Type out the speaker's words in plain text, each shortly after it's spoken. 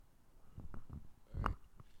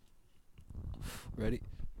Ready?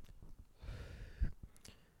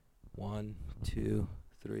 1, 2,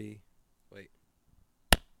 3. Wait.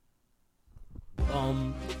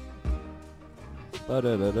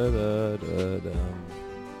 Ba-da-da-da-da-da-dum.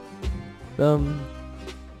 Dum.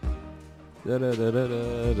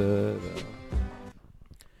 Da-da-da-da-da-da-da.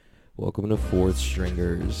 Welcome to Fourth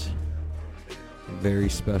Stringers. Very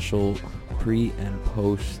special pre and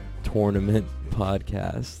post tournament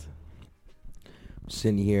podcast. I'm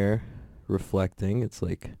sitting here reflecting. It's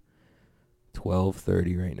like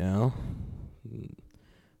 12:30 right now.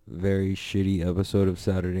 Very shitty episode of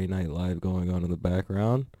Saturday Night Live going on in the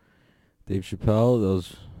background. Dave Chappelle, that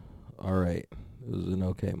was alright. It was an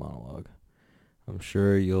okay monologue. I'm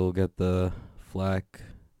sure you'll get the flack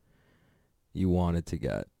you wanted to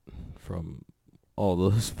get from all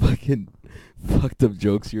those fucking fucked up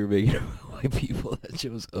jokes you were making about white people. That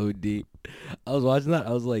shit was OD. I was watching that.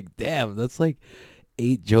 I was like, damn, that's like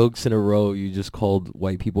 8 jokes in a row you just called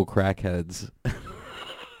white people crackheads.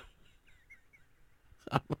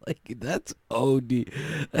 I'm like, that's OD.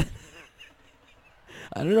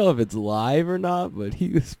 I don't know if it's live or not, but he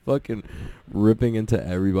was fucking ripping into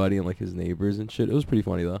everybody and like his neighbors and shit. It was pretty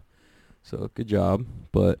funny though. So good job,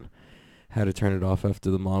 but had to turn it off after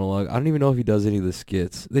the monologue. I don't even know if he does any of the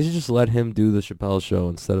skits. They should just let him do the Chappelle Show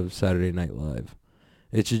instead of Saturday Night Live.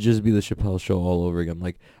 It should just be the Chappelle Show all over again.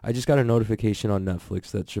 Like, I just got a notification on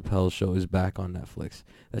Netflix that Chappelle Show is back on Netflix.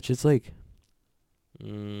 That shit's like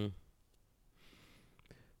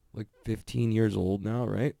 15 years old now,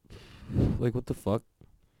 right? Like, what the fuck?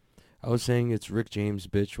 I was saying it's Rick James,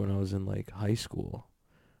 bitch, when I was in, like, high school.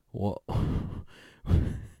 What?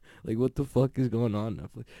 Like, what the fuck is going on,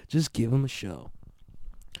 Netflix? Just give him a show.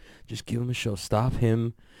 Just give him a show. Stop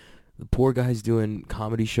him. The poor guy's doing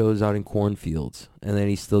comedy shows out in cornfields, and then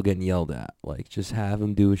he's still getting yelled at. Like, just have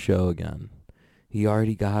him do a show again. He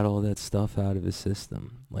already got all that stuff out of his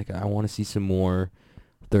system. Like, I want to see some more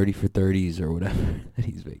 30 for 30s or whatever that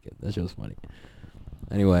he's making. That show's funny.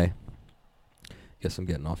 Anyway, guess I'm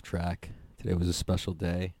getting off track. Today was a special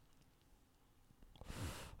day.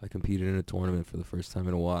 I competed in a tournament for the first time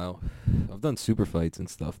in a while. I've done super fights and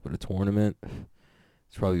stuff, but a tournament,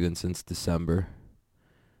 it's probably been since December.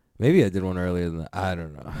 Maybe I did one earlier than that. I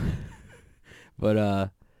don't know.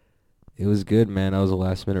 But it was good, man. I was a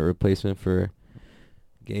last minute replacement for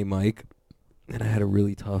Gay Mike, and I had a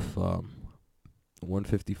really tough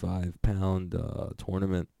 155 pound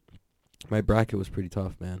tournament. My bracket was pretty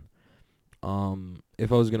tough, man.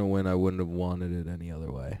 If I was gonna win, I wouldn't have wanted it any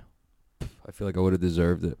other way. I feel like I would have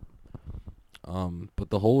deserved it.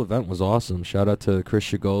 But the whole event was awesome. Shout out to Chris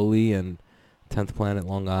Shigoli and 10th Planet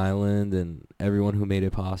Long Island and everyone who made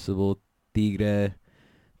it possible. Tigre,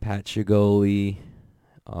 Pat Shigoli,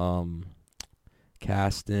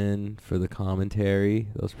 Caston for the commentary.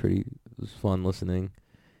 It was fun listening.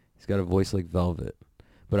 He's got a voice like velvet.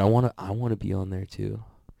 But I wanna be on there too.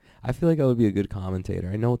 I feel like I would be a good commentator.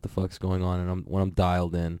 I know what the fuck's going on and when I'm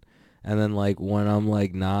dialed in. And then like when I'm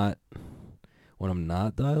not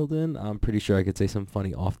dialed in, I'm pretty sure I could say some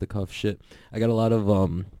funny off the cuff shit. I got a lot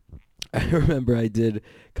of I remember I did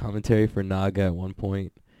commentary for Naga at one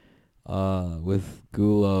point with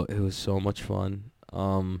Gulo. It was so much fun.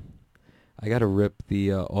 I got to rip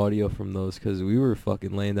the audio from those because we were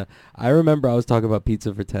fucking laying down. I remember I was talking about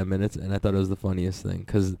pizza for 10 minutes, and I thought it was the funniest thing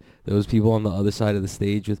because there was people on the other side of the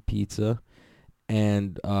stage with pizza,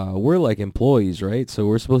 and we're like employees, right? So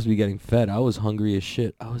we're supposed to be getting fed. I was hungry as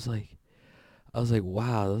shit. I was like,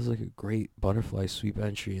 wow, that was like a great butterfly sweep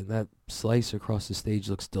entry, and that slice across the stage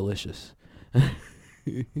looks delicious. I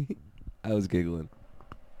was giggling.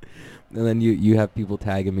 And then you have people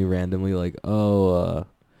tagging me randomly like,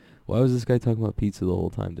 why was this guy talking about pizza the whole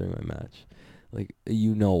time during my match? Like,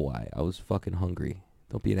 you know why. I was fucking hungry.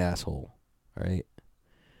 Don't be an asshole, all right?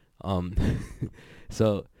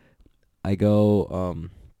 So I go,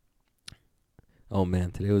 oh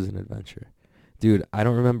man, today was an adventure. Dude, I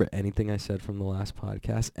don't remember anything I said from the last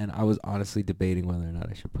podcast, and I was honestly debating whether or not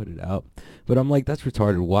I should put it out. But I'm like, that's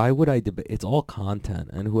retarded. Why would I debate? It's all content,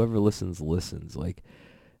 and whoever listens, listens. Like,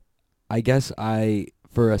 I guess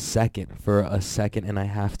for a second, and I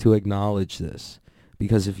have to acknowledge this,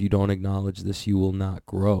 because if you don't acknowledge this, you will not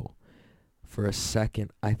grow. For a second,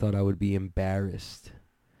 I thought I would be embarrassed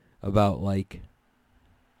about, like,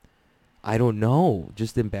 I don't know,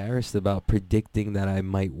 just embarrassed about predicting that I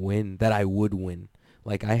might win, that I would win.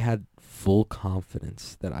 Like, I had full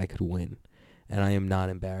confidence that I could win, and I am not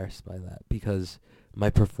embarrassed by that because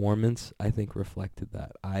my performance, I think, reflected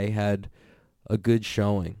that. I had a good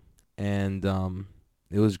showing, and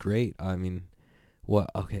it was great. I mean, what?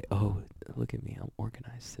 Okay. Oh, look at me. I'm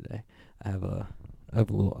organized today. I have a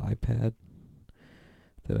little iPad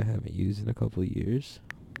that I haven't used in a couple of years,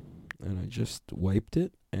 and I just wiped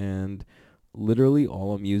it, and literally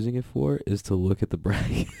all I'm using it for is to look at the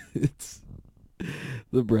brackets.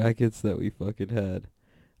 The brackets that we fucking had.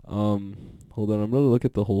 Hold on, I'm gonna look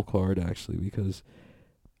at the whole card actually, because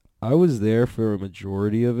I was there for a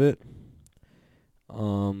majority of it.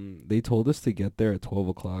 They told us to get there at 12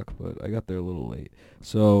 o'clock, but I got there a little late.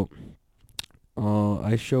 So,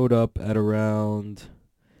 I showed up at around,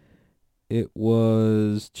 it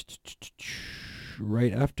was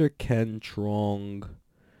right after Ken Trong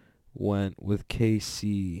went with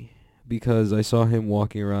KC, because I saw him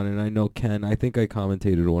walking around, and I know Ken. I think I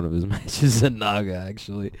commentated one of his matches at Naga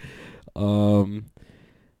actually. Um,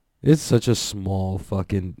 it's such a small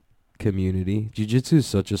fucking community. Jiu-Jitsu is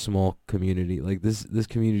such a small community. Like this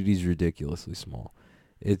community is ridiculously small.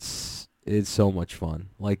 It's so much fun.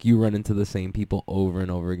 Like you run into the same people over and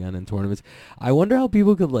over again in tournaments. I wonder how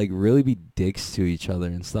people could like really be dicks to each other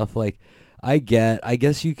and stuff. Like I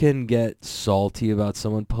guess you can get salty about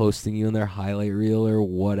someone posting you in their highlight reel or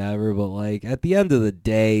whatever, but like at the end of the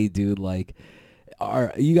day, dude, like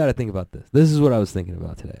you got to think about this. This is what I was thinking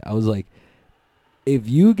about today. I was like, if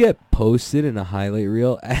you get posted in a highlight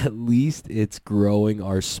reel, at least it's growing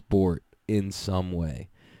our sport in some way.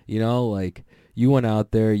 You know, like you went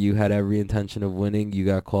out there, you had every intention of winning, you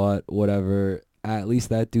got caught, whatever. At least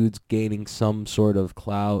that dude's gaining some sort of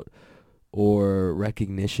clout or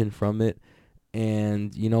recognition from it.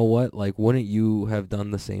 And you know what? Like, wouldn't you have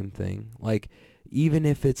done the same thing? Like, even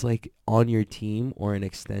if it's like on your team or an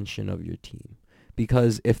extension of your team.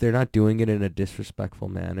 Because if they're not doing it in a disrespectful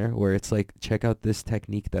manner, where it's like, check out this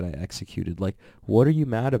technique that I executed. Like, what are you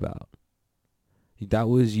mad about? That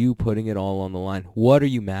was you putting it all on the line. What are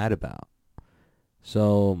you mad about?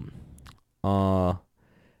 So, I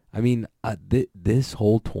mean, this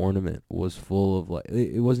whole tournament was full of like,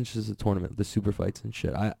 it wasn't just a tournament, the super fights and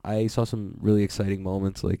shit. I saw some really exciting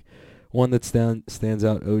moments. Like, one that stands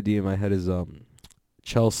out OD in my head is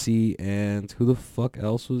Chelsea and who the fuck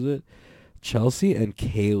else was it? Chelsea and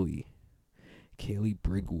Kaylee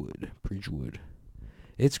Bridgewood.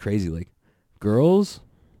 It's crazy. Like, girls,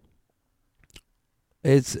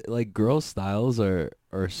 it's like girl styles are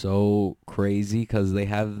so crazy because they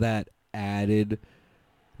have that added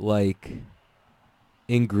like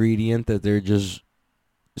ingredient that they're just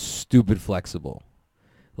stupid flexible.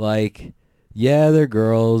 Like, yeah, they're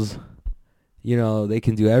girls. You know, they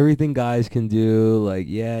can do everything guys can do. Like,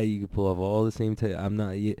 yeah, you can pull off all the same. I'm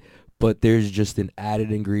not. But there's just an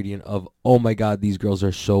added ingredient of, oh my god, these girls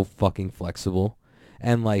are so fucking flexible,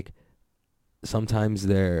 and like sometimes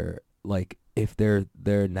they're like, if their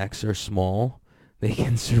necks are small, they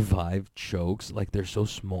can survive chokes. Like they're so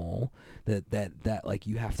small that like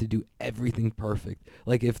you have to do everything perfect.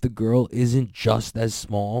 Like if the girl isn't just as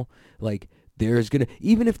small, like there's gonna,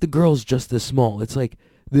 even if the girl's just as small, it's like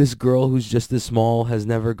this girl who's just as small has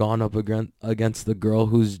never gone up against the girl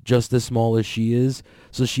who's just as small as she is,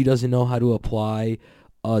 so she doesn't know how to apply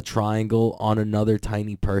a triangle on another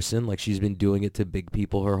tiny person. Like she's been doing it to big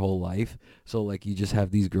people her whole life. So like you just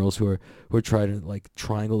have these girls who are trying to like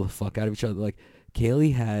triangle the fuck out of each other. Like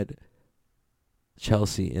Kaylee had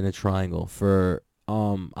Chelsea in a triangle for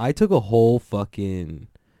I took a whole fucking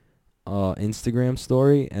Instagram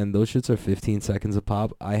story, and those shits are 15 seconds a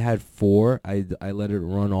pop. I had 4. I let it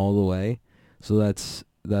run all the way, so that's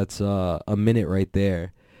a minute right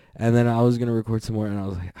there. And then I was gonna record some more, and I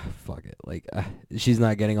was like, fuck it. Like she's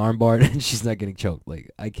not getting armbarred, and she's not getting choked.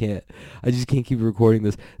 Like I just can't keep recording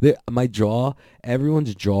this. My jaw,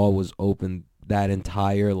 everyone's jaw was open that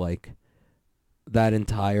entire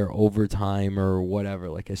overtime or whatever.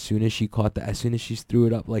 Like as soon as she as soon as she threw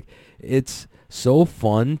it up, like it's so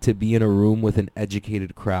fun to be in a room with an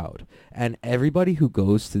educated crowd. And everybody who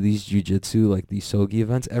goes to these jiu-jitsu, like these sogi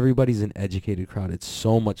events, everybody's an educated crowd. It's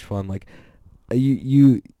so much fun. Like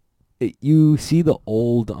you see the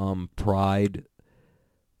old Pride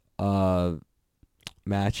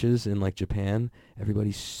matches in like Japan.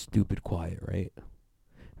 Everybody's stupid quiet, right?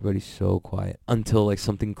 Everybody's so quiet until like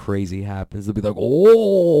something crazy happens. They'll be like,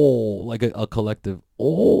 oh, like a collective,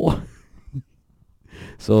 oh.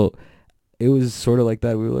 So it was sort of like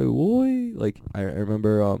that. We were like, boy, like I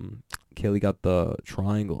remember Kaylee got the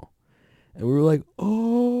triangle, and we were like,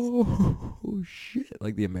 oh shit,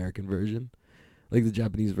 like the American version, like the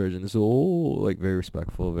Japanese version. So like very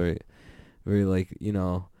respectful, very very like, you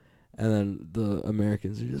know, and then the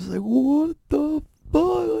Americans are just like, what the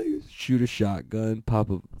fuck? Like, shoot a shotgun, pop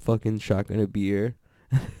a fucking shotgun a beer.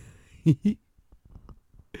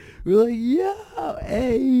 We're like, yo,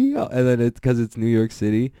 hey, yo. And then it's because it's New York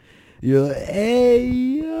City. You're like, hey,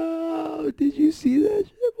 yo, did you see that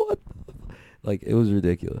shit? What the Like, it was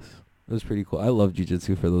ridiculous. It was pretty cool. I love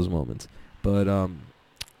jiu-jitsu for those moments. But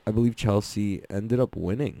I believe Chelsea ended up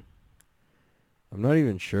winning. I'm not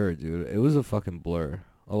even sure, dude. It was a fucking blur.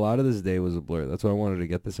 A lot of this day was a blur. That's why I wanted to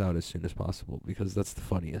get this out as soon as possible, because that's the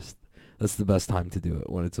funniest. That's the best time to do it,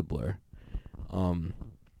 when it's a blur. Um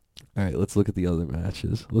all right, let's look at the other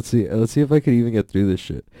matches. Let's see if I could even get through this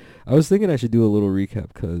shit. I was thinking I should do a little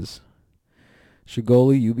recap, cuz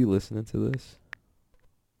Shigoli, you be listening to this.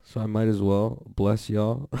 So I might as well. Bless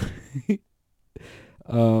y'all.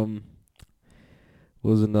 um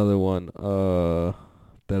what was another one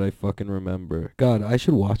that I fucking remember? God, I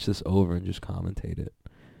should watch this over and just commentate it.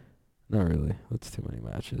 Not really. That's too many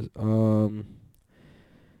matches.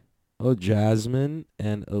 Oh, Jasmine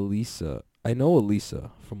and Elisa. I know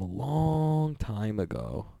Elisa from a long time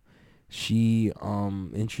ago. She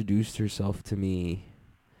introduced herself to me.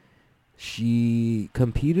 She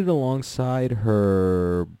competed alongside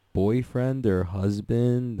her boyfriend or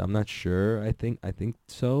husband. I'm not sure. I think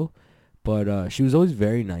so. But she was always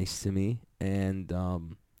very nice to me, and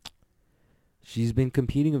she's been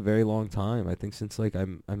competing a very long time. I think since like I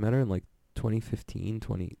met her in like 2015,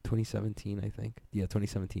 2017, I think. Yeah,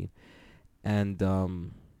 2017.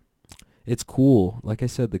 And it's cool. Like I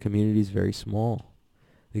said, the community is very small.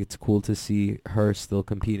 Like, it's cool to see her still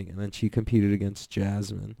competing. And then she competed against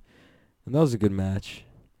Jasmine, and that was a good match.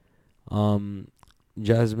 Um,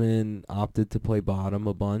 Jasmine opted to play bottom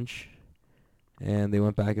a bunch, and they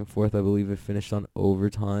went back and forth. I believe it finished on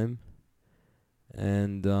overtime.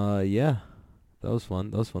 And yeah, that was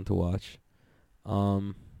fun. That was fun to watch.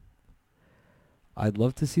 Um, I'd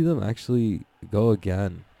love to see them actually go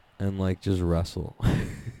again and like just wrestle.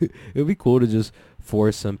 It would be cool to just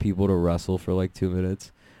force some people to wrestle for like 2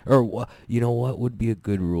 minutes. Or what? You know what would be a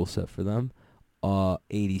good rule set for them?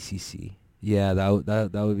 ADCC. Yeah, that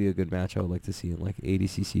would be a good match. I would like to see in like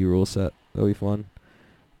ADCC rule set. That would be fun.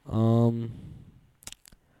 Um,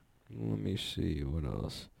 Let me see what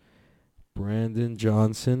else. Brandon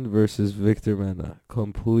Johnson versus Victor Mena.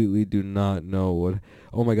 Completely do not know what.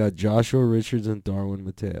 Oh my God, Joshua Richards and Darwin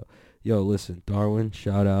Mateo. Yo, listen, Darwin,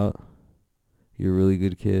 shout out. You're a really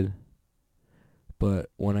good kid. But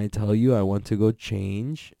when I tell you I want to go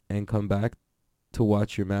change and come back to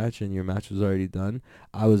watch your match and your match was already done,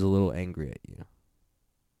 I was a little angry at you.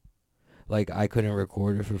 Like, I couldn't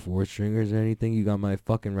record it for 4 stringers or anything. You got my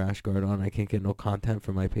fucking rash guard on. I can't get no content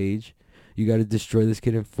for my page. You got to destroy this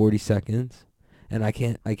kid in 40 seconds, and I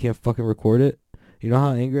can't fucking record it. You know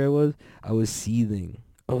how angry I was? I was seething.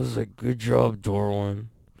 I was like, good job,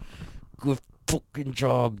 Darwin. Good fucking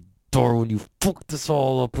job, Darwin. You fucked this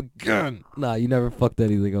all up again. Nah, you never fucked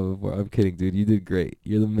anything up before. I'm kidding, dude. You did great.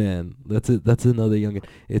 You're the man. That's it. That's another young.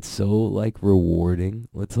 It's so like rewarding.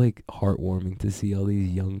 It's like heartwarming to see all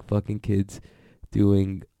these young fucking kids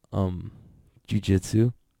doing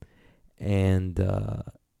jujitsu, and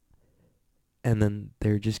then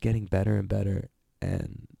they're just getting better and better,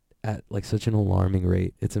 and at like such an alarming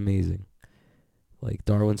rate. It's amazing. Like,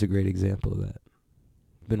 Darwin's a great example of that.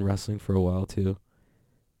 Been wrestling for a while too.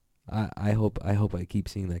 I hope I keep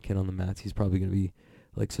seeing that kid on the mats. He's probably gonna be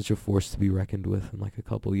like such a force to be reckoned with in like a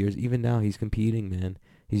couple years. Even now, he's competing, man.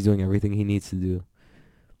 He's doing everything he needs to do.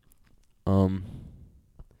 Hold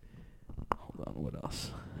on, what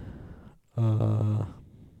else?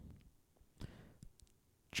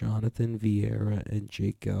 Jonathan Vieira and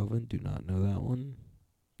Jake Galvin. Do not know that one.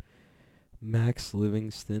 Max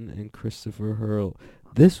Livingston and Christopher Hurl.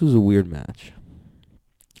 This was a weird match.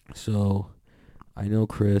 So, I know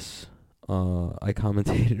Chris. I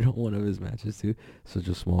commentated on one of his matches too. Such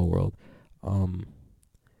a small world. And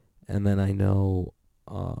then I know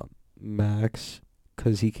Max,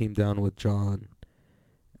 because he came down with John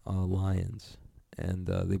Lyons, and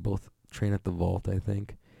they both train at the Vault, I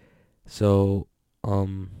think. So,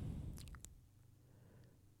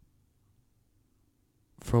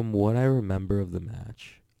 from what I remember of the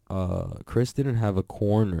match, Chris didn't have a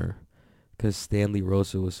corner because Stanley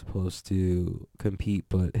Rosa was supposed to compete,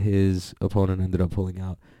 but his opponent ended up pulling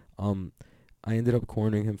out. I ended up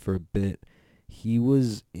cornering him for a bit. He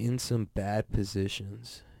was in some bad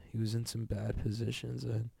positions.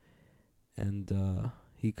 And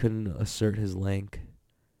he couldn't assert his length.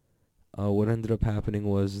 What ended up happening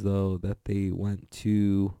was, though, that they went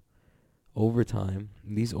to overtime.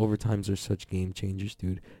 These overtimes are such game changers,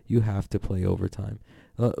 dude. You have to play overtime.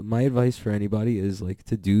 My advice for anybody is like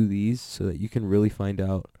to do these so that you can really find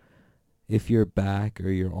out if your back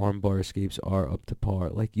or your armbar escapes are up to par.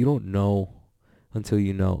 Like, you don't know until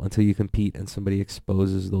you compete and somebody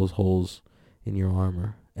exposes those holes in your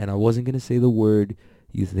armor. And I wasn't going to say the word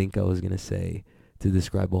you think I was going to say to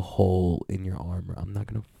describe a hole in your armor. I'm not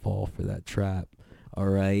gonna fall for that trap.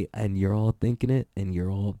 Alright? And you're all thinking it, and you're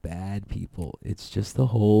all bad people. It's just a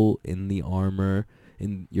hole in the armor,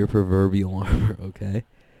 in your proverbial armor, okay?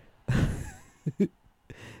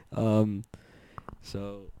 um,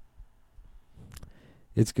 so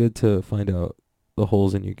it's good to find out the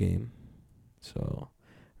holes in your game. So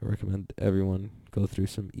I recommend everyone go through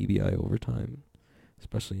some EBI overtime,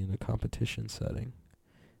 especially in a competition setting.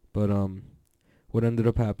 But what ended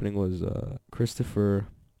up happening was Christopher.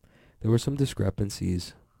 There were some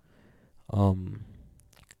discrepancies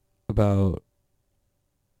about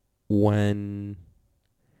when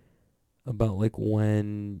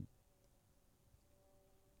when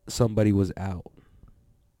somebody was out.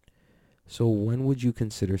 So when would you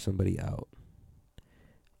consider somebody out?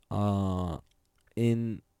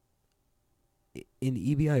 In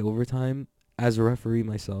EBI overtime, as a referee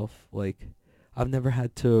myself, like, I've never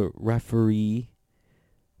had to referee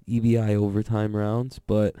EBI overtime rounds,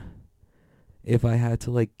 but if I had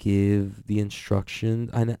to like give the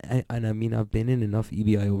instruction, I mean, I've been in enough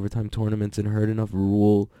EBI overtime tournaments and heard enough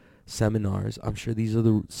rule seminars. I'm sure these are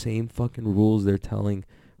the same fucking rules they're telling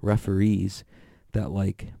referees, that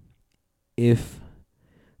like, if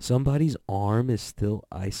somebody's arm is still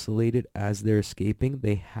isolated as they're escaping,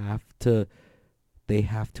 they have to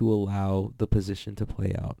allow the position to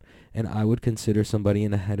play out. And I would consider somebody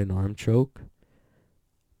in a head and arm choke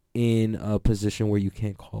in a position where you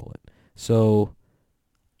can't call it. So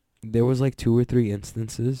there was like 2 or 3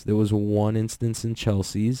 instances. There was one instance in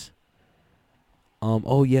Chelsea's.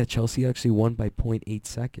 Oh yeah, Chelsea actually won by 0.8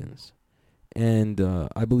 seconds. And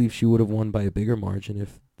I believe she would have won by a bigger margin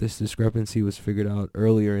if this discrepancy was figured out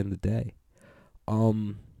earlier in the day.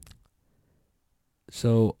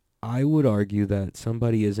 So I would argue that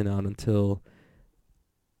somebody isn't out until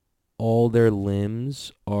all their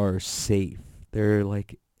limbs are safe. They're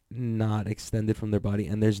like not extended from their body,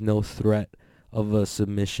 and there's no threat of a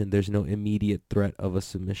submission. There's no immediate threat of a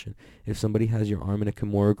submission. If somebody has your arm in a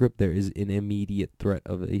Kimura grip, there is an immediate threat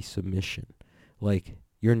of a submission. Like,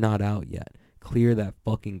 you're not out yet. Clear that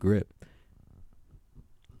fucking grip.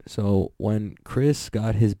 So when Chris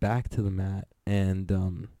got his back to the mat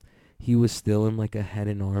and he was still in like a head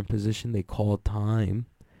and arm position, they called time.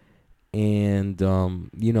 And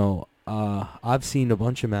I've seen a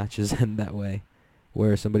bunch of matches end that way,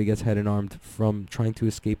 where somebody gets head and armed from trying to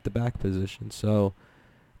escape the back position. So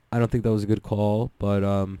I don't think that was a good call,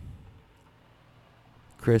 but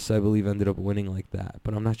Chris, I believe, ended up winning like that,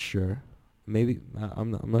 but I'm not sure. Maybe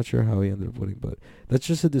I'm not sure how he ended up winning, but that's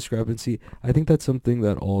just a discrepancy. I think that's something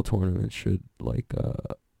that all tournaments should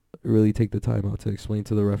really take the time out to explain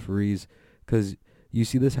to the referees, because you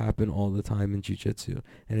see this happen all the time in jiu-jitsu,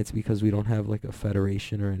 and it's because we don't have like a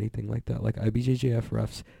federation or anything like that. Like, IBJJF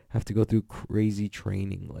refs have to go through crazy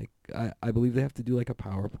training. Like, I believe they have to do like a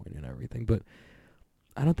PowerPoint and everything, but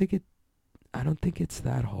I don't think it's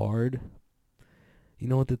that hard. You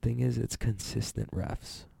know what the thing is? It's consistent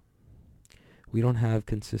refs. We don't have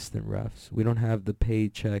consistent refs. We don't have the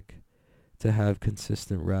paycheck to have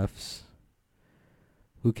consistent refs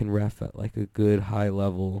who can ref at like a good high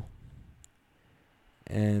level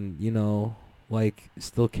and,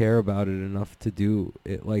 still care about it enough to do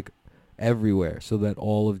it like everywhere, so that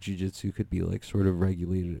all of jiu-jitsu could be like sort of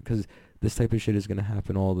regulated, because this type of shit is going to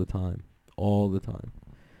happen all the time,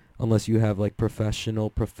 unless you have like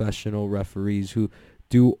professional referees who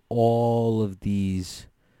do all of these,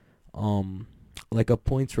 like a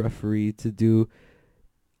points referee to do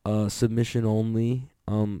a submission only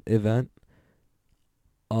event.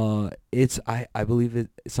 I believe it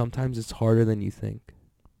sometimes it's harder than you think,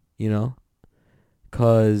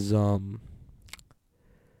 cause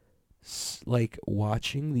like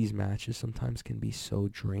watching these matches sometimes can be so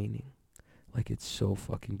draining. Like, it's so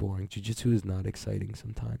fucking boring. Jiu-jitsu is not exciting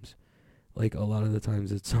sometimes. Like, a lot of the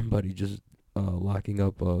times it's somebody just locking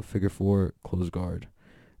up a figure 4 close guard,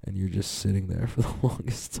 and you're just sitting there for the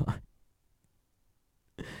longest time.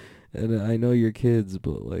 And I know you're kids,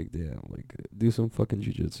 but like, damn, like, do some fucking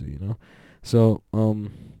jiu-jitsu, So,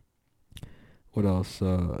 what else?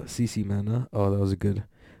 CC Mena. Oh, that was that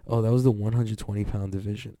was the 120-pound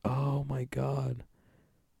division. Oh my god.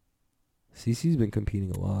 CC's been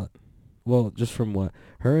competing a lot. Well, just from what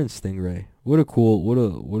her and Stingray. What a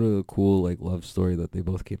cool like love story that they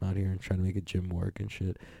both came out here and tried to make a gym work and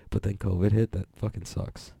shit. But then COVID hit. That fucking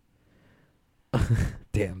sucks.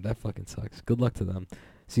 Damn, that fucking sucks. Good luck to them.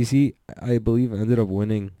 CC, I believe, ended up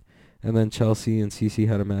winning, and then Chelsea and CC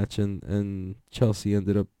had a match, and Chelsea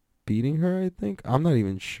ended up beating her, I think. I'm not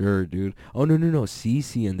even sure, dude. Oh, no.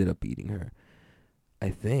 CC ended up beating her,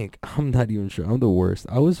 I think. I'm not even sure. I'm the worst.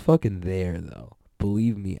 I was fucking there, though.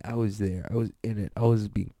 believe me, I was there. I was in it. I was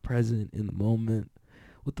being present in the moment.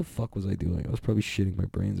 What the fuck was I doing? I was probably shitting my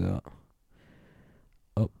brains out.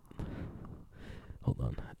 Oh, hold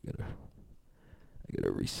on. I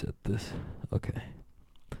gotta reset this. Okay.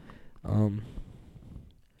 All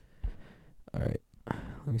right.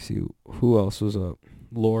 Let me see who else was up.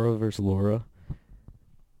 Laura versus Laura.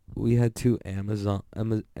 We had two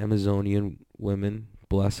Amazonian women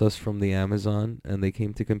bless us from the Amazon, and they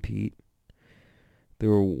came to compete. They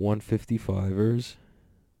were 155ers.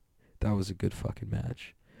 That was a good fucking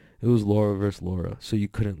match. It was Laura versus Laura, so you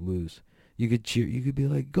couldn't lose. You could cheer. You could be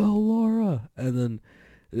like, "Go Laura!" And then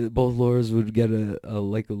both Lauras would get a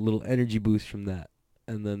little energy boost from that,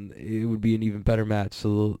 and then it would be an even better match.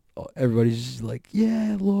 So everybody's just like,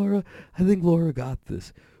 "Yeah, Laura! I think Laura got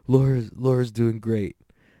this. Laura's doing great."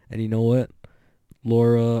 And you know what?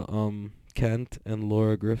 Laura Kent and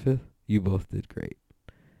Laura Griffith, you both did great.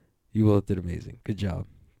 You both did amazing. Good job.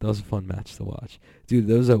 That was a fun match to watch. Dude,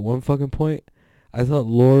 there was at one fucking point, I thought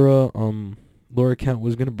Laura Kent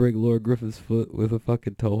was going to break Laura Griffith's foot with a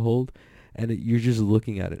fucking toe hold, and you're just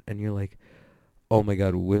looking at it, and you're like, oh my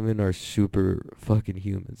god, women are super fucking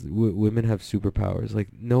humans. Women have superpowers. Like,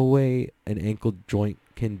 no way an ankle joint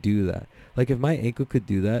can do that. Like, if my ankle could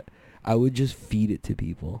do that, I would just feed it to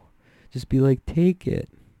people. Just be like, take it.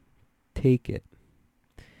 Take it.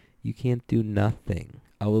 You can't do nothing.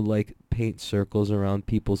 I would, like, paint circles around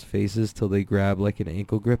people's faces till they grab, like, an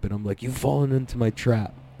ankle grip, and I'm like, you've fallen into my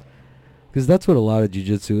trap. Because that's what a lot of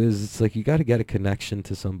jiu-jitsu is. It's like, you got to get a connection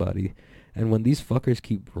to somebody. And when these fuckers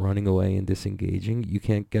keep running away and disengaging, you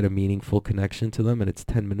can't get a meaningful connection to them, and it's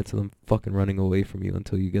 10 minutes of them fucking running away from you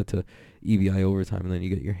until you get to EBI overtime, and then you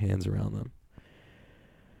get your hands around them.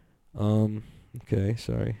 Okay,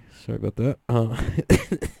 sorry about that. Oh,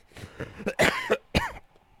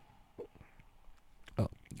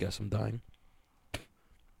 guess I'm dying.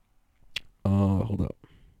 Hold up.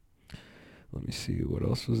 Let me see what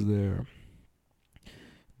else was there.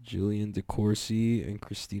 Jillian DeCourcy and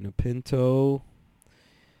Christina Pinto.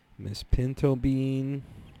 Miss Pinto Bean.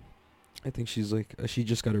 I think she's like, she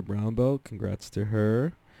just got her brown belt. Congrats to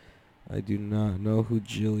her. I do not know who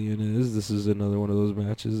Jillian is. This is another one of those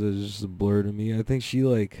matches that is just a blur to me. I think she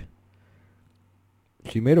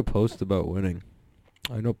made a post about winning.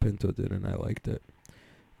 I know Pinto did, and I liked it.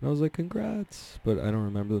 And I was like, congrats. But I don't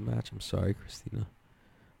remember the match. I'm sorry, Christina.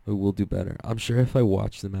 We'll do better. I'm sure if I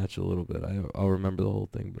watch the match a little bit, I'll remember the whole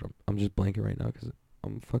thing. But I'm just blanking right now because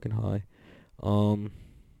I'm fucking high. Let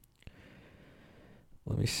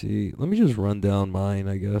me see. Let me just run down mine,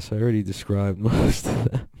 I guess. I already described most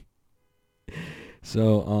of them.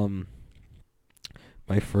 So,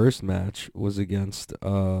 my first match was against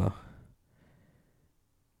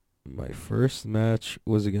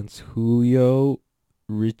Julio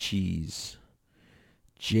Richies.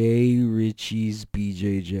 J. Richies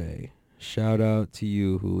BJJ. Shout out to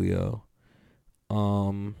you, Julio.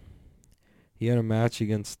 He had a match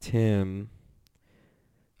against Tim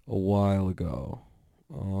a while ago.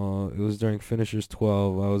 It was during Finishers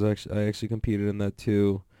 12. I actually competed in that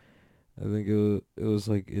too. I think it was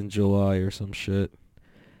like in July or some shit.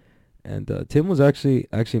 And Tim was actually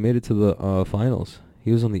made it to the finals.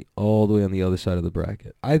 He was all the way on the other side of the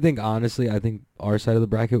bracket. I think honestly, our side of the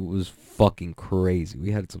bracket was fucking crazy. We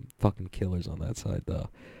had some fucking killers on that side though.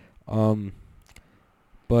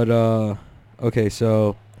 Okay,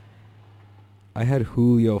 so I had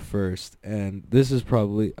Julio first, and this was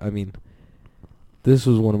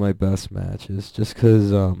one of my best matches just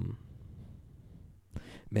cuz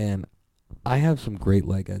man, I have some great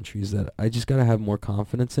leg entries that I just gotta have more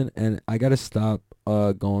confidence in, and I gotta stop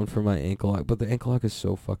going for my ankle lock. But the ankle lock is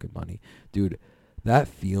so fucking money, dude. That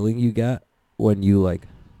feeling you get when you like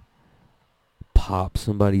pop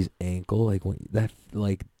somebody's ankle,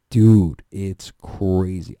 dude, it's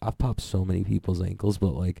crazy. I've popped so many people's ankles,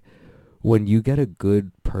 but like when you get a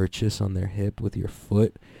good purchase on their hip with your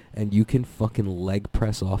foot and you can fucking leg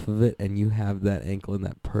press off of it and you have that ankle in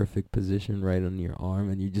that perfect position right on your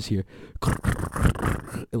arm and you just hear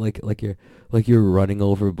like you're running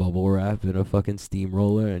over bubble wrap in a fucking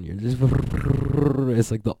steamroller and you're just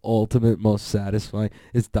it's like the ultimate most satisfying.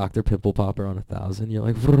 It's Dr. Pimple Popper on 1,000. You're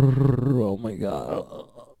like, oh my god,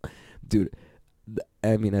 dude.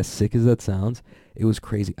 I mean, as sick as that sounds, it was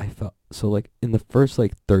crazy. I felt so like in the first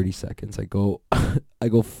like 30 seconds, I go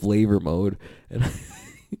flavor mode and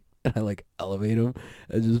I like elevate him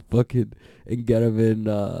and just fucking and get him in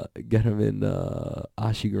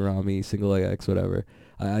Ashigarami single leg X whatever.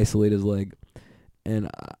 I isolate his leg and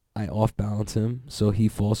I off balance him so he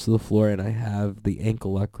falls to the floor and I have the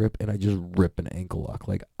ankle lock grip and I just rip an ankle lock.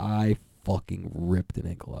 Like I fucking ripped an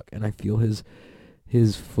ankle lock and I feel his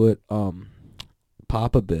his foot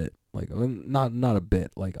pop a bit, like not a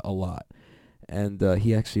bit, like a lot. And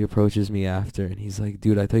he actually approaches me after, and he's like,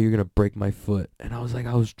 "Dude, I thought you were gonna break my foot." And I was like,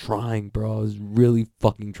 "I was trying, bro. I was really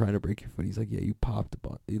fucking trying to break your foot." He's like, "Yeah, you popped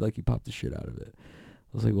you popped the shit out of it."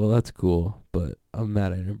 I was like, "Well, that's cool, but I'm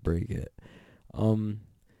mad I didn't break it."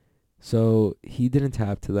 So he didn't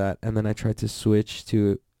tap to that, and then I tried to switch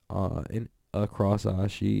to in a cross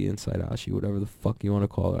ashi, inside ashi, whatever the fuck you want to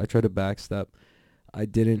call it. I tried to backstep. I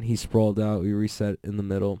didn't. He sprawled out. We reset in the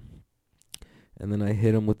middle. And then I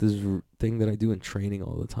hit him with this thing that I do in training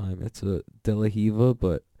all the time. It's a De La Hiva,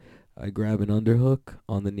 but I grab an underhook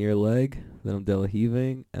on the near leg, then I'm De La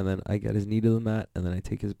Hiving, and then I get his knee to the mat, and then I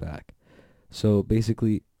take his back. So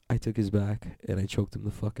basically, I took his back, and I choked him the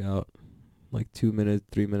fuck out. Like 2 minutes,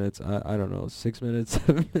 3 minutes, I don't know, 6 minutes,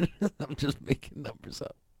 7 minutes. I'm just making numbers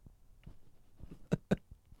up.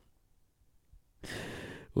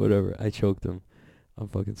 Whatever, I choked him. I'm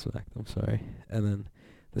fucking smacked, I'm sorry. And then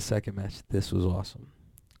the second match, this was awesome.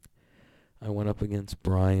 I went up against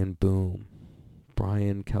Brian Boom.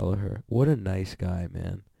 Brian Kelleher. What a nice guy,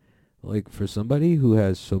 man. Like, for somebody who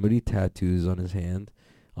has so many tattoos on his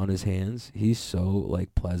hands, he's so,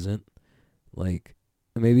 like, pleasant. Like,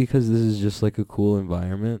 maybe because this is just, like, a cool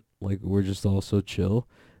environment. Like, we're just all so chill.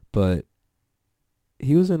 But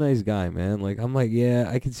he was a nice guy, man. Like, I'm like, yeah,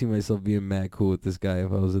 I could see myself being mad cool with this guy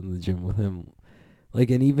if I was in the gym with him. Like,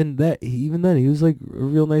 and even then, he was, like, a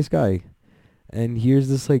real nice guy. And here's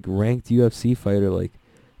this, like, ranked UFC fighter, like,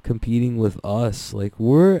 competing with us. Like,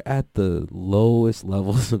 we're at the lowest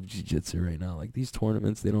levels of jiu-jitsu right now. Like, these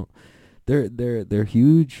tournaments, they're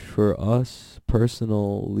huge for us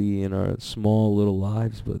personally in our small little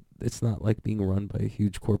lives, but it's not like being run by a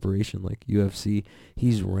huge corporation like UFC.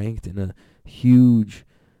 He's ranked in a huge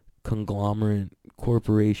conglomerate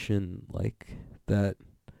corporation like that.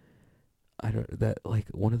 Like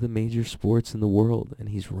one of the major sports in the world, and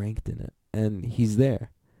he's ranked in it, and he's there.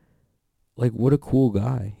 Like, what a cool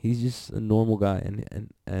guy. He's just a normal guy,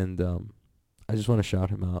 and I just want to shout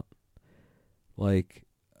him out. Like,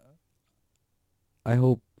 I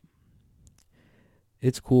hope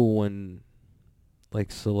it's cool when,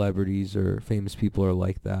 like, celebrities or famous people are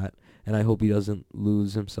like that, and I hope he doesn't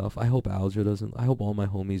lose himself. I hope Alger doesn't. I hope all my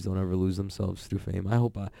homies don't ever lose themselves through fame. I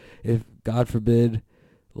hope if God forbid,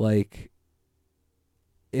 like,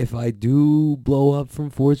 if I do blow up from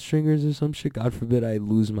fourth stringers or some shit, God forbid I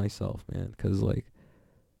lose myself, man. Because, like,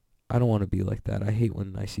 I don't want to be like that. I hate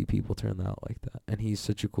when I see people turn out like that. And he's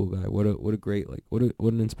such a cool guy. What a great, like, what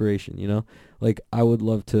an inspiration, you know? Like, I would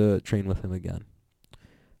love to train with him again.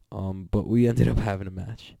 But we ended up having a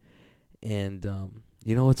match. And,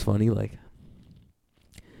 you know what's funny? Like,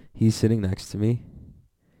 he's sitting next to me,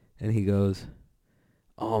 and he goes,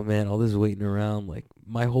 "Oh, man, all this waiting around, like,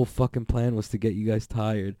 my whole fucking plan was to get you guys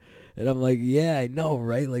tired." And I'm like, yeah, I know,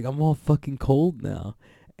 right? Like, I'm all fucking cold now.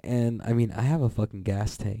 And, I mean, I have a fucking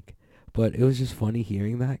gas tank. But it was just funny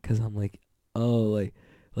hearing that, because I'm like, oh,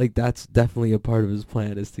 like, that's definitely a part of his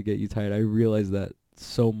plan, is to get you tired. I realized that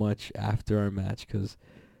so much after our match, because,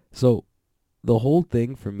 so, the whole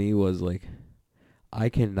thing for me was, like, I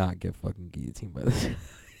cannot get fucking guillotined by this guy.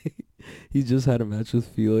 He just had a match with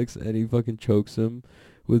Felix, and he fucking chokes him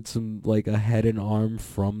with some, like, a head and arm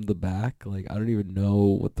from the back. Like, I don't even know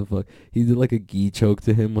what the fuck. He did, like, a gi choke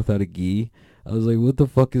to him without a gi. I was like, what the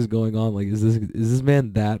fuck is going on? Like, is this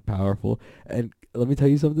man that powerful? And let me tell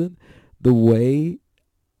you something. The way,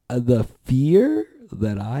 the fear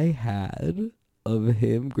that I had of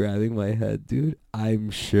him grabbing my head, dude,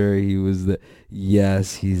 I'm sure he was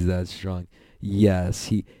yes, he's that strong. Yes,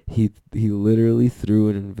 he literally threw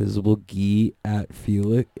an invisible gi at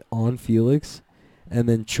Felix, and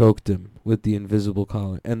then choked him with the invisible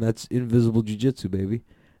collar, and that's invisible jiu-jitsu, baby,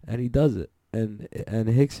 and he does it, and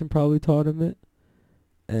Hickson probably taught him it,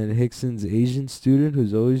 and Hickson's Asian student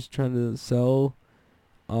who's always trying to sell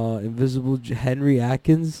invisible Henry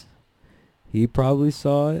Atkins, he probably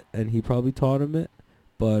saw it, and he probably taught him it,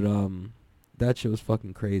 but that shit was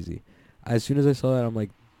fucking crazy. As soon as I saw that, I'm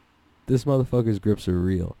like, this motherfucker's grips are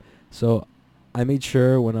real. So I made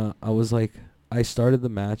sure when I was like, I started the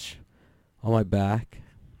match on my back,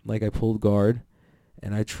 like I pulled guard,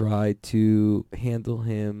 and I tried to handle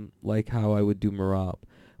him like how I would do Marab.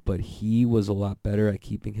 But he was a lot better at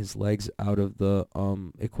keeping his legs out of the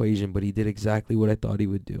equation, but he did exactly what I thought he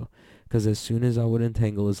would do. Because as soon as I would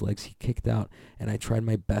entangle his legs, he kicked out, and I tried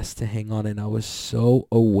my best to hang on, and I was so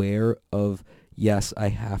aware of, yes, I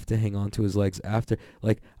have to hang on to his legs after.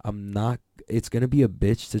 Like, it's going to be a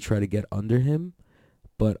bitch to try to get under him,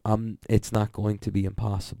 but it's not going to be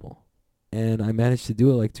impossible. and I managed to do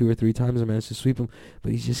it like 2 or 3 times. I managed to sweep him,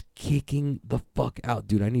 but he's just kicking the fuck out.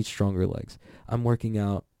 Dude, I need stronger legs. I'm working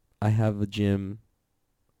out. I have a gym.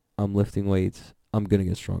 I'm lifting weights. I'm going to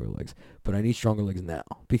get stronger legs. But I need stronger legs now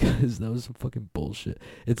because that was some fucking bullshit.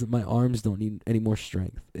 It's my arms don't need any more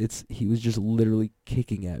strength. He was just literally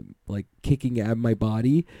kicking at my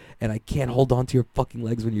body, and I can't hold on to your fucking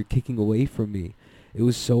legs when you're kicking away from me. It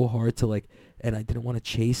was so hard to and I didn't want to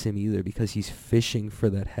chase him either because he's fishing for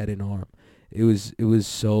that head and arm. It was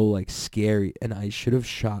so scary, and I should have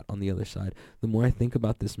shot on the other side. The more I think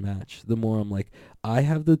about this match, the more I'm like, I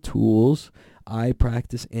have the tools. I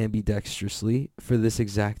practice ambidextrously for this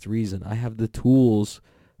exact reason. I have the tools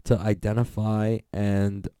to identify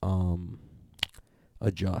and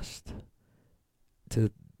adjust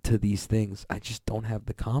to these things. I just don't have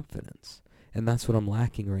the confidence, and that's what I'm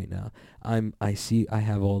lacking right now. I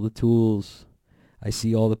have all the tools. I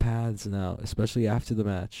see all the paths now, especially after the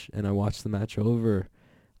match, and I watch the match over.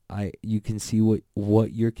 You can see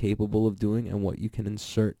what you're capable of doing and what you can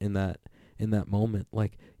insert in that moment,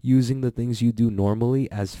 like using the things you do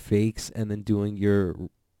normally as fakes and then doing your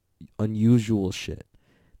unusual shit.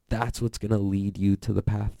 That's what's going to lead you to the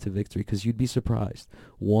path to victory, because you'd be surprised.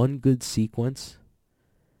 One good sequence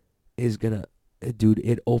is going to, dude,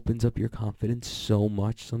 it opens up your confidence so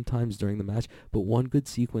much sometimes during the match, but one good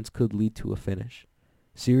sequence could lead to a finish.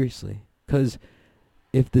 Seriously. Because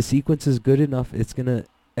if the sequence is good enough, it's going to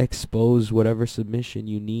expose whatever submission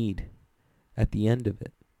you need at the end of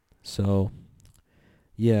it. So,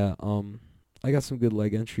 yeah, I got some good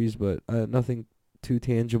leg entries, but nothing too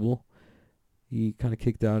tangible. He kind of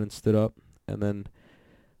kicked out and stood up, and then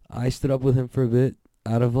I stood up with him for a bit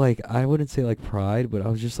out of I wouldn't say pride, but I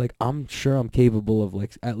was just I'm sure I'm capable of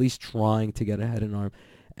at least trying to get a head and arm,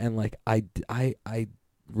 and I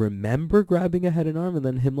remember grabbing a head and arm and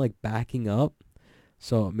then him backing up.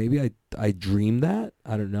 So maybe I dreamed that,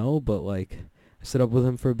 I don't know, but I stood up with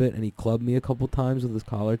him for a bit, and he clubbed me a couple times with his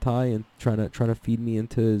collar tie and trying to feed me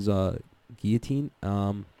into his guillotine.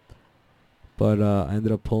 But I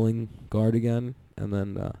ended up pulling guard again, and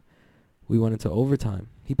then we went into overtime.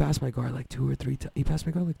 He passed my guard 2 or 3 times. He passed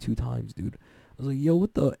my guard 2 times, dude. I was like, yo,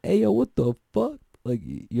 what the fuck?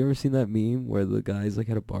 You ever seen that meme where the guy's at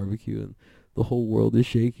a barbecue and the whole world is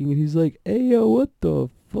shaking, and he's like, hey, yo, what the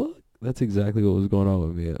fuck? That's exactly what was going on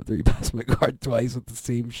with me after he passed my guard twice with the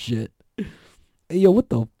same shit. Hey, yo, what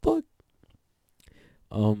the fuck?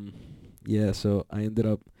 Yeah, so I ended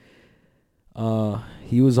up,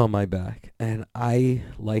 he was on my back, and I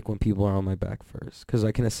like when people are on my back first, because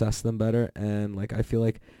I can assess them better, and, I feel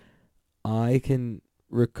like I can,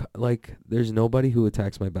 there's nobody who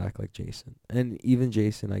attacks my back like Jason, and even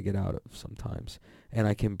Jason I get out of sometimes, and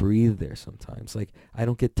I can breathe there sometimes. I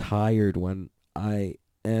don't get tired when I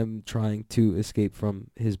am trying to escape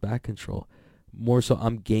from his back control. More so,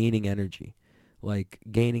 I'm gaining energy.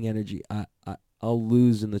 Gaining energy, I'll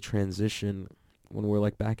lose in the transition when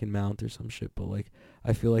we're back in mount or some shit, but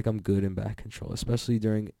I feel like I'm good in back control, especially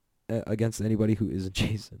during against anybody who isn't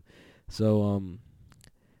Jason. So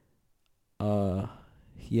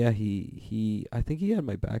yeah, he I think he had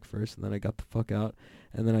my back first, and then I got the fuck out,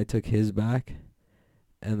 and then I took his back,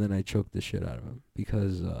 and then I choked the shit out of him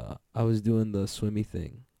because I was doing the swimmy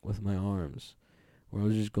thing with my arms, where I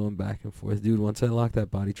was just going back and forth. Dude, once I locked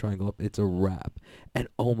that body triangle up, it's a wrap. And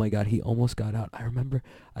oh my god, he almost got out. I remember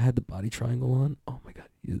I had the body triangle on. Oh my god.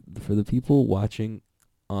 For the people watching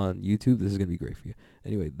on YouTube, this is going to be great for you.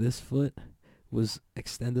 Anyway, this foot was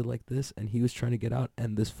extended like this, and he was trying to get out,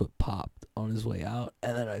 and this foot popped on his way out,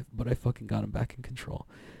 and then I fucking got him back in control.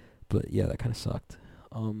 But yeah, that kind of sucked.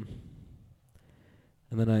 And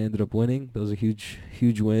then I ended up winning. That was a huge,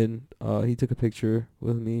 huge win. He took a picture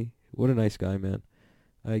with me. What a nice guy, man.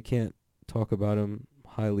 I can't talk about him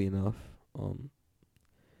highly enough.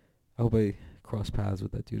 I hope I cross paths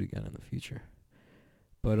with that dude again in the future.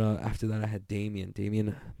 But after that, I had Damien.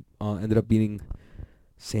 Damien ended up beating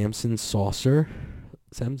Samson Saucer.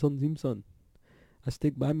 Samson Simpson. I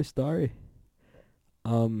stick by my story.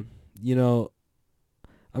 You know,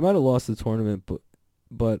 I might have lost the tournament,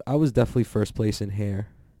 but I was definitely first place in hair.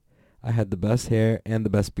 I had the best hair and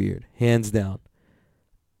the best beard, hands down.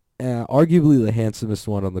 Arguably the handsomest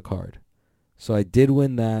one on the card. So I did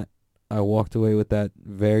win that. I walked away with that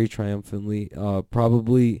very triumphantly.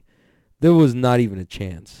 Probably, there was not even a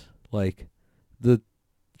chance. The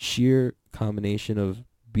sheer combination of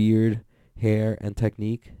beard, hair, and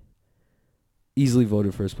technique, easily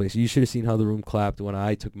voted first place. You should have seen how the room clapped when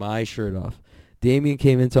I took my shirt off. Damien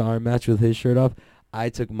came into our match with his shirt off. I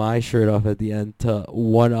took my shirt off at the end to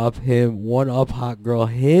one-up him, one-up hot girl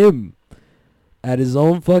him at his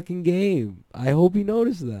own fucking game. I hope he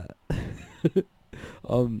noticed that.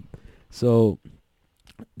 um, so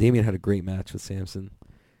Damien had a great match with Samson.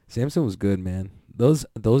 Samson was good, man. Those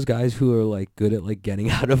guys who are like good at like getting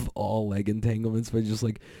out of all leg entanglements by just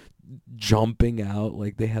like jumping out,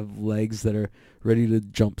 like they have legs that are ready to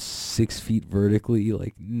jump 6 feet vertically,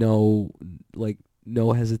 like no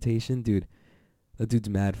hesitation, dude. That dude's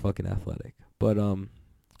mad fucking athletic. But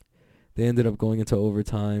they ended up going into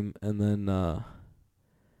overtime, and then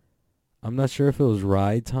I'm not sure if it was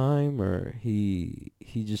ride time or he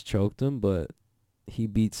just choked him, but he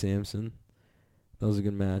beat Samson. That was a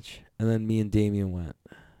good match. And then me and Damien went.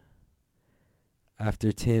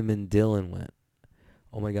 After Tim and Dylan went.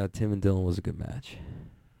 Oh my god, Tim and Dylan was a good match.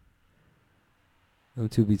 Them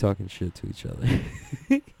two be talking shit to each other.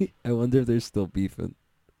 I wonder if they're still beefing.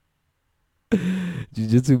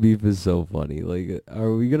 Jiu-jitsu beef is so funny. Like,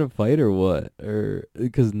 are we gonna fight or what? Or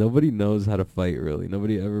because nobody knows how to fight really.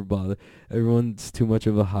 Nobody ever bother. Everyone's too much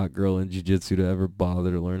of a hot girl in jiu-jitsu to ever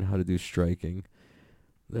bother to learn how to do striking.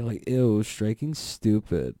 They're like, ew, striking's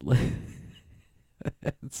stupid. Like,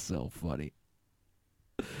 it's so funny.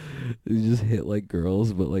 They just hit like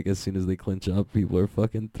girls, but like as soon as they clinch up, people are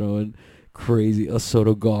fucking throwing crazy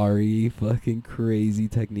Osotogari, fucking crazy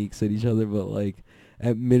techniques at each other. But like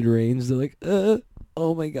at mid range, they're like,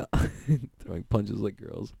 oh my god, throwing punches like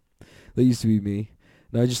girls. That used to be me.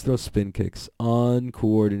 Now I just throw spin kicks,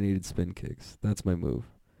 uncoordinated spin kicks. That's my move.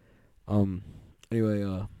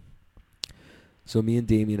 Anyway, so me and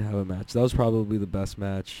Damien have a match. That was probably the best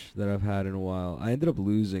match that I've had in a while. I ended up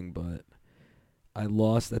losing, but I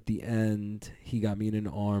lost at the end. He got me in an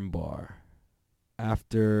arm bar.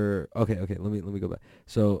 After let me go back.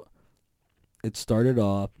 So it started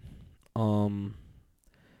off.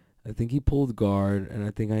 I think he pulled guard, and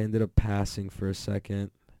I think I ended up passing for a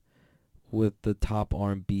second with the top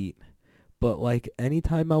arm beat. But like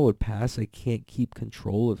anytime I would pass, I can't keep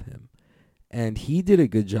control of him. And he did a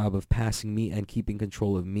good job of passing me and keeping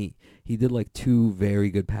control of me. He did like 2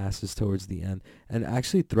 very good passes towards the end, and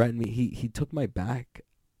actually threatened me. He took my back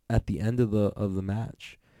at the end of the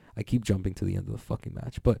match. I keep jumping to the end of the fucking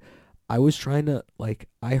match, but I was trying to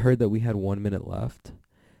I heard that we had 1 minute left,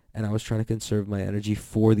 and I was trying to conserve my energy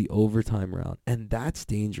for the overtime round, and that's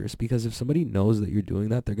dangerous because if somebody knows that you're doing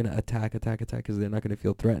that, they're gonna attack because they're not gonna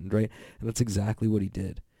feel threatened, right? And that's exactly what he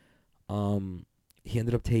did. He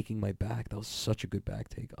ended up taking my back. That was such a good back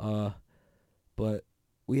take. But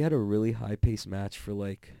we had a really high paced match for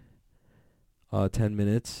 10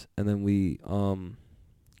 minutes, and then we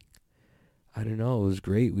I don't know, it was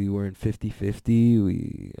great. We were in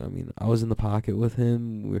 50-50. I was in the pocket with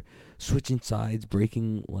him. We were switching sides,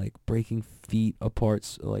 breaking feet apart,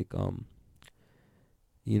 cuz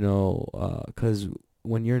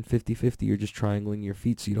when you're in 50-50, you're just triangling your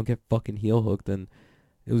feet so you don't get fucking heel hooked, and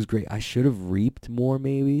it was great. I should have reaped more,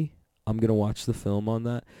 maybe. I'm gonna watch the film on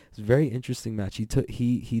that. It's a very interesting match. He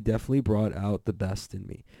definitely brought out the best in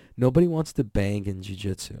me. Nobody wants to bang in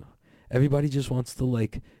jiu-jitsu. Everybody just wants to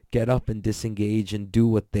get up and disengage and do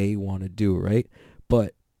what they want to do, right?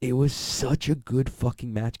 But it was such a good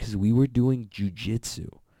fucking match because we were doing jiu-jitsu.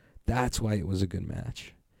 That's why it was a good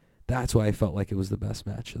match. That's why I felt like it was the best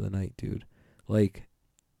match of the night, dude.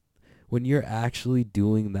 When you're actually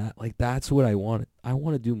doing that, that's what I want. I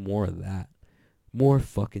want to do more of that. More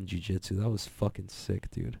fucking jiu-jitsu. That was fucking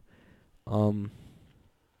sick, dude.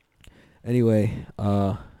 Anyway,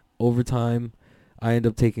 overtime, I end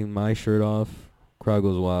up taking my shirt off. Crowd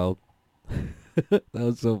goes wild. That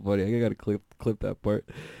was so funny. I gotta clip that part.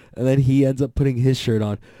 And then he ends up putting his shirt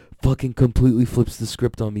on. Fucking completely flips the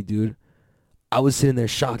script on me, dude. I was sitting there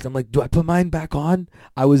shocked. I'm like, do I put mine back on?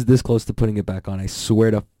 I was this close to putting it back on. I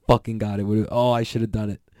swear to fucking God, it would. Oh, I should have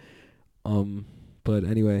done it. But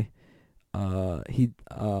anyway,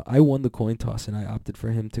 I won the coin toss and I opted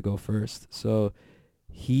for him to go first. So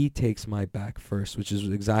he takes my back first, which is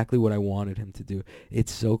exactly what I wanted him to do.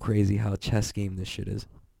 It's so crazy how chess game this shit is.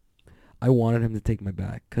 I wanted him to take my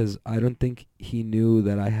back because I don't think he knew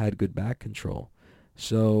that I had good back control.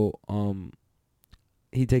 So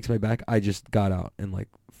he takes my back. I just got out in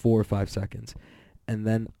 4 or 5 seconds, and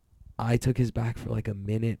then I took his back for a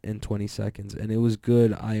minute and 20 seconds, and it was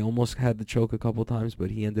good. I almost had the choke a couple times,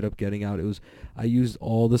 but he ended up getting out. I used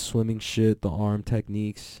all the swimming shit, the arm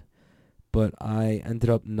techniques, but I ended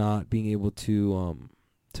up not being able to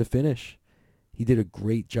finish. He did a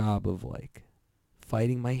great job of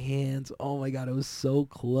fighting my hands. Oh my God, it was so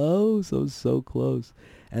close. It was so close.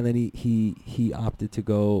 And then he opted to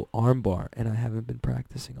go armbar, and I haven't been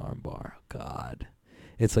practicing armbar. God,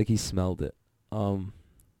 it's like he smelled it. And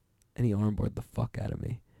he armbarred the fuck out of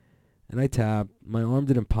me. And I tapped. My arm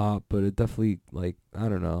didn't pop, but it definitely, I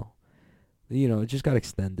don't know. It just got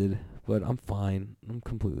extended. but I'm fine. I'm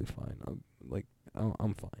completely fine.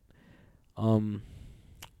 I'm fine. Um,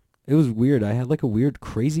 it was weird. I had like a weird,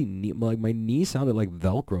 crazy knee. Like my knee sounded like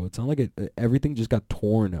Velcro. It sounded like everything just got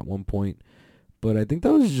torn at one point. But I think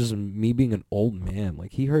that was just me being an old man.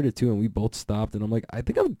 Like he heard it too, and we both stopped. And I'm like, I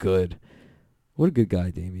think I'm good. What a good guy,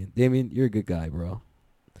 Damien. Damien, you're a good guy, bro.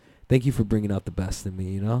 Thank you for bringing out the best in me.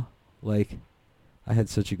 You know, like I had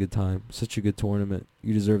such a good time, such a good tournament.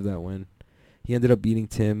 You deserve that win. He ended up beating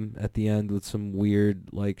Tim at the end with some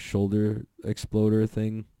weird like shoulder exploder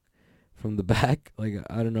thing from the back. Like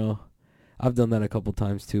I don't know. I've done that a couple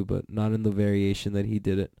times too, but not in the variation that he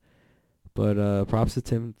did it. But props to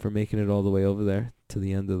Tim for making it all the way over there to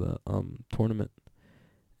the end of the tournament.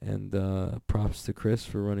 And props to Chris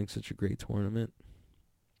for running such a great tournament.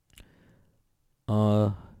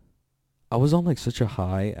 I was on like such a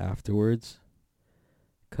high afterwards.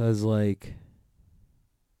 'Cause like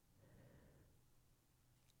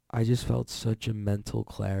I just felt such a mental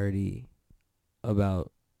clarity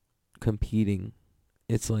about competing.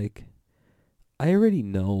 It's like I already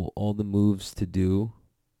know all the moves to do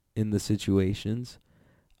in the situations.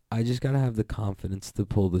 I just gotta have the confidence to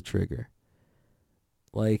pull the trigger.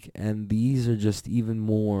 Like, and these are just even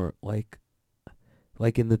more like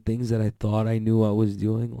in the things that I thought I knew I was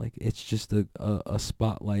doing. Like, it's just a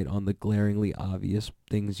spotlight on the glaringly obvious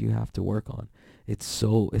things you have to work on. It's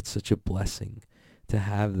such a blessing to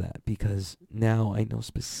have that, because now I know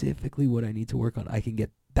specifically what I need to work on. I can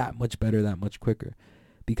get that much better that much quicker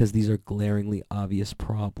because these are glaringly obvious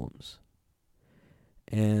problems.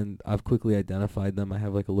 And I've quickly identified them. I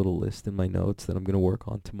have like a little list in my notes that I'm going to work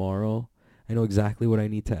on tomorrow. I know exactly what I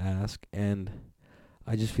need to ask, and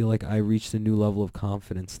I just feel like I reached a new level of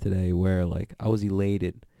confidence today where like I was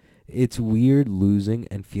elated. It's weird losing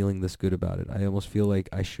and feeling this good about it. I almost feel like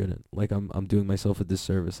I shouldn't. Like I'm doing myself a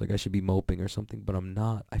disservice. Like I should be moping or something, but I'm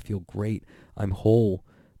not. I feel great. I'm whole.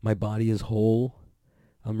 My body is whole.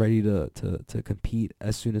 I'm ready to compete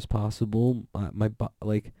as soon as possible.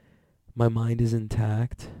 My mind is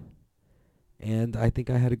intact, and I think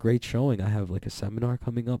I had a great showing. I have like a seminar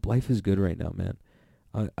coming up. Life is good right now, man.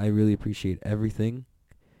 I really appreciate everything,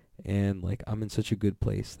 and like I'm in such a good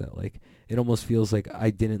place that like it almost feels like I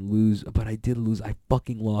didn't lose, but I did lose. I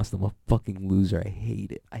fucking lost. I'm a fucking loser. I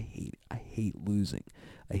hate it. I hate losing.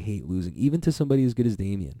 I hate losing, even to somebody as good as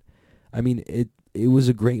Damien. I mean, it was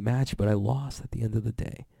a great match, but I lost at the end of the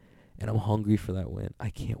day, and I'm hungry for that win. I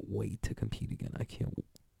can't wait to compete again. I can't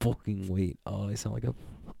fucking wait. Oh, I sound like a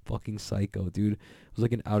fucking psycho, dude. It was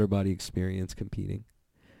like an outer body experience competing.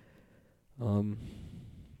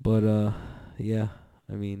 But yeah,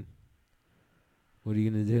 I mean, what are you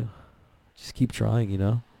gonna do? Just keep trying, you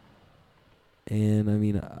know? And I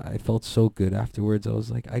mean, I felt so good afterwards. I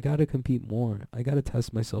was like, I gotta compete more. I gotta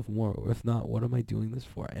test myself more. Or if not, what am I doing this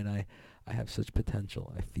for? And I have such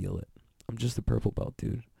potential. I feel it. I'm just a purple belt,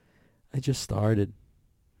 dude. I just started.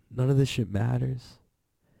 None of this shit matters.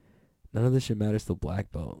 None of this shit matters till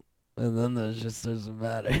black belt. And then there's just doesn't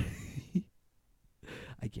matter.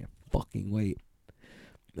 I can't fucking wait.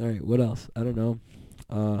 Alright, what else? I don't know.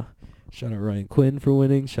 Shout out Ryan Quinn for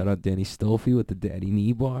winning. Shout out Danny Stolfi with the daddy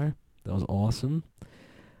knee bar. That was awesome.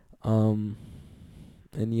 And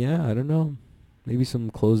yeah, I don't know. Maybe some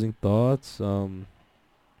closing thoughts.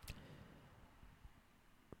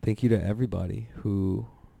 Thank you to everybody who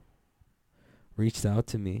reached out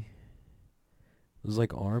to me. It was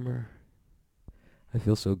like armor. I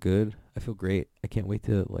feel so good. I feel great. I can't wait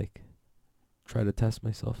to like try to test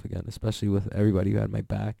myself again, especially with everybody who had my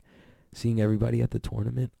back. Seeing everybody at the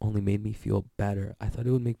tournament only made me feel better. I thought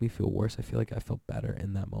it would make me feel worse. I feel like I felt better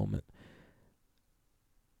in that moment.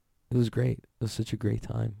 It was great. It was such a great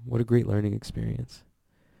time. What a great learning experience.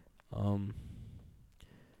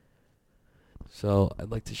 So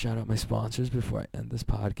I'd like to shout out my sponsors before I end this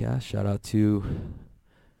podcast. Shout out to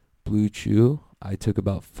Blue Chew. I took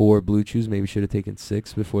about 4 Blue Chews. Maybe should have taken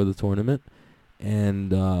 6 before the tournament. And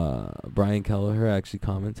Brian Kelleher actually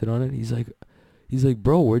commented on it. He's like,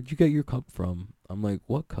 bro, where'd you get your cup from? I'm like,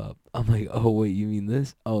 what cup? I'm like, oh, wait, you mean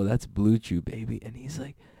this? Oh, that's Blue Chew, baby. And he's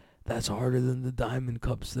like, that's harder than the diamond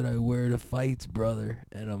cups that I wear to fights, brother.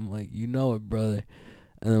 And I'm like, you know it, brother.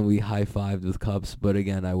 And then we high-fived with cups. But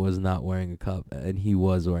again, I was not wearing a cup. And he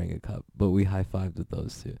was wearing a cup. But we high-fived with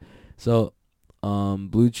those two. So,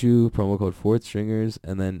 Blue Chew, promo code Fourth Stringers.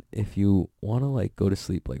 And then if you want to, like, go to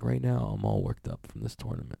sleep, like right now, I'm all worked up from this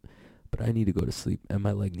tournament. But I need to go to sleep, and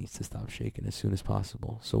my leg needs to stop shaking as soon as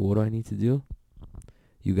possible. So what do I need to do?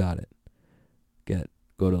 You got it.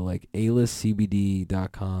 Go to like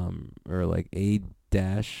alistcbd.com or like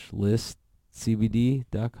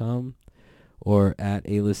a-listcbd.com or at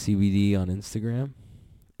alistcbd on Instagram,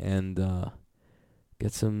 and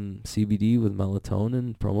get some CBD with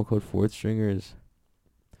melatonin. Promo code Fourth Stringers.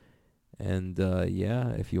 And yeah,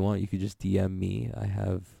 if you want, you could just DM me. I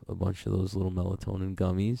have a bunch of those little melatonin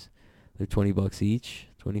gummies. They're $20 each,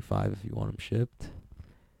 25 if you want them shipped.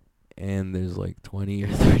 And there's like 20 or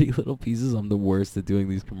 30 little pieces. I'm the worst at doing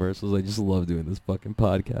these commercials. I just love doing this fucking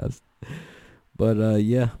podcast. But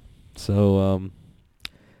yeah, so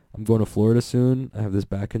I'm going to Florida soon. I have this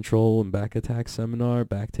back control and back attack seminar,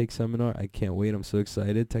 back take seminar. I can't wait. I'm so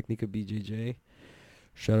excited. Technica BJJ.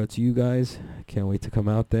 Shout out to you guys. Can't wait to come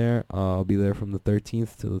out there. I'll be there from the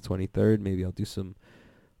 13th to the 23rd. Maybe I'll do some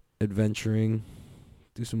adventuring,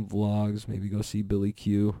 do some vlogs, maybe go see Billy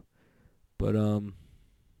Q. But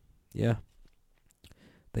yeah.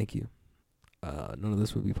 Thank you. None of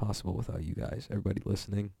this would be possible without you guys, everybody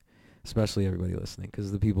listening, especially everybody listening,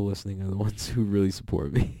 because the people listening are the ones who really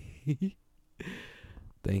support me.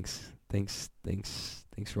 Thanks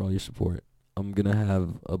for all your support. I'm gonna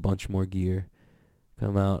have a bunch more gear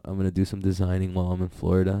come out. I'm gonna do some designing while I'm in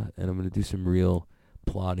Florida, and I'm gonna do some real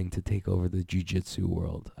plotting to take over the jiu-jitsu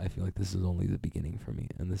world. I feel like this is only the beginning for me,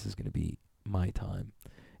 and this is gonna be my time.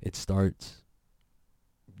 It starts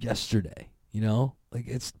yesterday, you know? Like,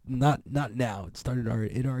 it's not now. It started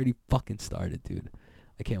already. It already fucking started, dude.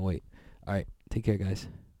 I can't wait. All right, take care, guys.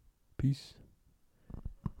 Peace.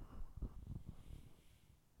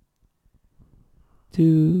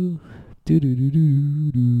 Do do do do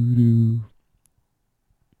do do do.